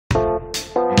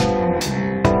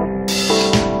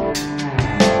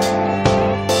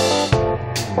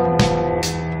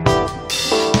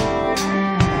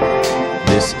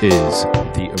is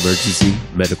the Emergency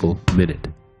Medical Minute.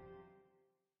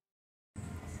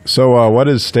 So what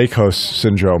is Steakhouse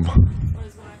syndrome?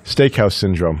 Steakhouse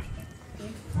syndrome.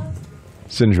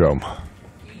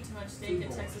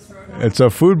 It's a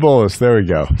food bolus. There we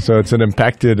go. So it's an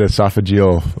impacted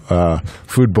esophageal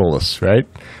food bolus, right?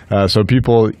 So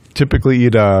people typically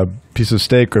eat a piece of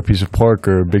steak or a piece of pork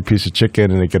or a big piece of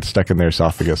chicken and it gets stuck in their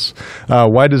esophagus.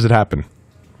 Why does it happen?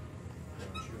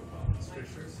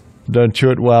 Don't chew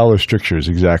it well, or strictures,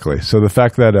 exactly. So the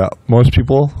fact that most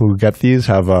people who get these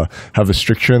have a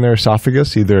stricture in their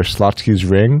esophagus, either a Schatzki's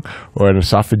ring or an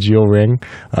esophageal ring.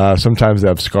 Sometimes they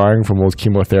have scarring from old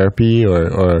chemotherapy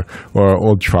or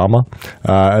old trauma.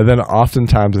 And then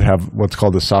oftentimes they have what's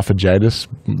called esophagitis,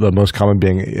 the most common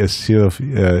being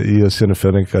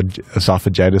eosinophilic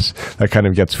esophagitis. That kind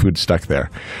of gets food stuck there.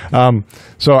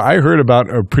 So I heard about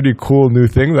a pretty cool new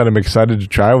thing that I'm excited to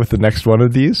try with the next one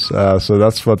of these. So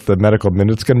that's what the Medical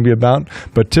Minute's going to be about.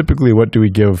 But typically, what do we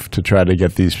give to try to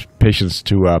get these patients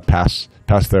to pass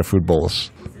their food bolus?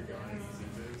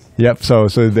 Yep, so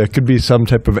there could be some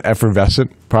type of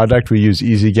effervescent product. We use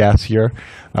Easy Gas here.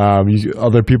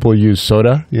 Other people use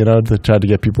soda, to try to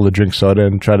get people to drink soda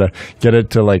and try to get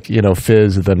it to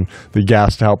fizz, and then the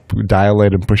gas to help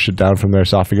dilate and push it down from their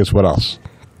esophagus. What else?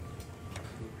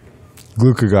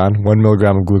 Glucagon, 1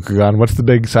 milligram of glucagon. What's the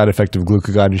big side effect of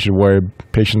glucagon you should worry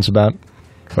patients about?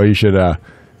 Or you should,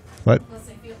 what?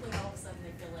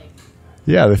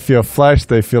 Yeah, they feel flushed,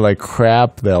 they feel like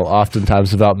crap, they'll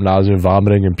oftentimes develop nausea,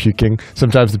 vomiting, and puking.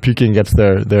 Sometimes the puking gets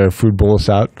their food bolus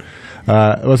out.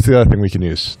 What's the other thing we can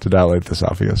use to dilate the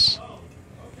esophagus?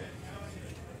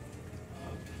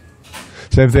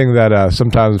 Same thing that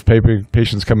sometimes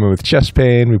patients come in with chest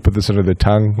pain, we put this under their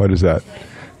tongue. What is that?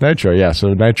 Nitro, yeah. So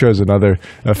nitro is another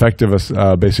effective,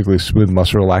 basically smooth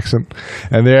muscle relaxant.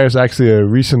 And there's actually a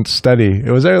recent study.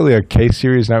 It was really a case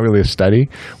series, not really a study,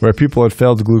 where people had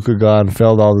failed glucagon,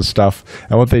 failed all this stuff.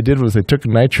 And what they did was they took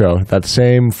nitro, that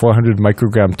same 400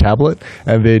 microgram tablet,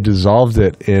 and they dissolved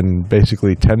it in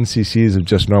basically 10 cc's of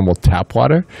just normal tap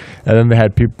water. And then they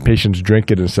had patients drink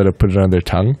it instead of put it on their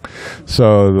tongue.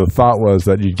 So the thought was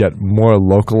that you'd get more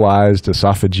localized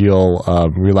esophageal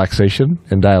relaxation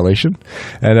and dilation.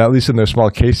 And at least in their small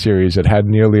case series, it had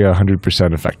nearly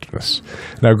 100% effectiveness.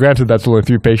 Now, granted, that's only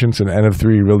 3 patients, and N of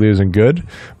 3 really isn't good,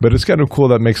 but it's kind of cool.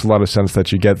 That makes a lot of sense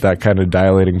that you get that kind of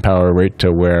dilating power right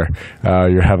to where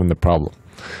you're having the problem.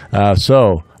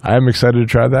 So I'm excited to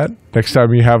try that. Next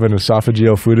time you have an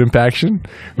esophageal food impaction,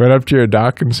 run up to your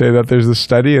doc and say that there's a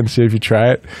study and see if you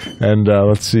try it, and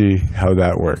let's see how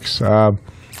that works.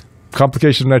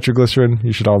 Complication of nitroglycerin,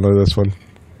 you should all know this one.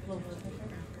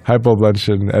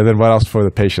 Hypotension, and then what else for the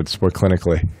patients more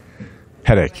clinically?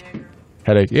 Headache,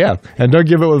 yeah. And don't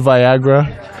give it with Viagra.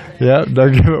 Yeah,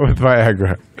 don't give it with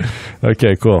Viagra.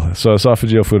 Okay, cool. So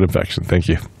esophageal food infection. Thank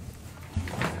you.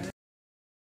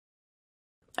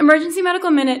 Emergency Medical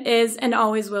Minute is and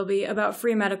always will be about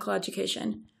free medical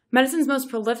education. Medicine's most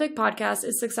prolific podcast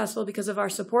is successful because of our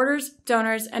supporters,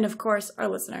 donors, and of course, our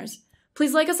listeners.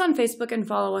 Please like us on Facebook and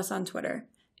follow us on Twitter.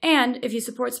 And if you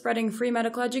support spreading free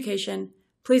medical education,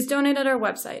 please donate at our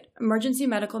website,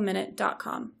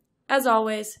 emergencymedicalminute.com. As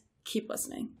always, keep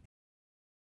listening.